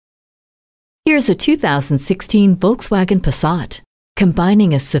Here's a 2016 Volkswagen Passat.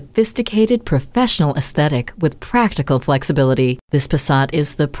 Combining a sophisticated professional aesthetic with practical flexibility, this Passat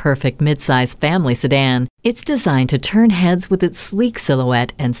is the perfect midsize family sedan. It's designed to turn heads with its sleek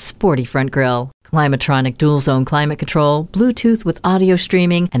silhouette and sporty front grille. Climatronic dual-zone climate control, Bluetooth with audio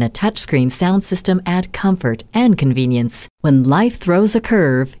streaming, and a touchscreen sound system add comfort and convenience. When life throws a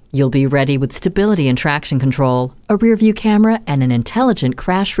curve, you'll be ready with stability and traction control, a rear-view camera, and an intelligent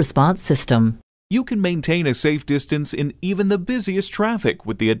crash response system. You can maintain a safe distance in even the busiest traffic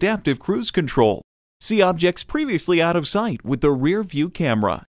with the adaptive cruise control. See objects previously out of sight with the rear-view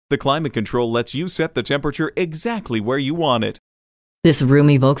camera. The climate control lets you set the temperature exactly where you want it. This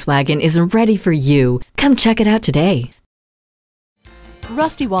roomy Volkswagen is ready for you. Come check it out today.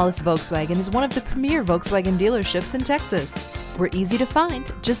 Rusty Wallis Volkswagen is one of the premier Volkswagen dealerships in Texas. We're easy to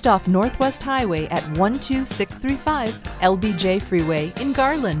find just off Northwest Highway at 12635 LBJ Freeway in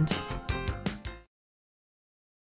Garland.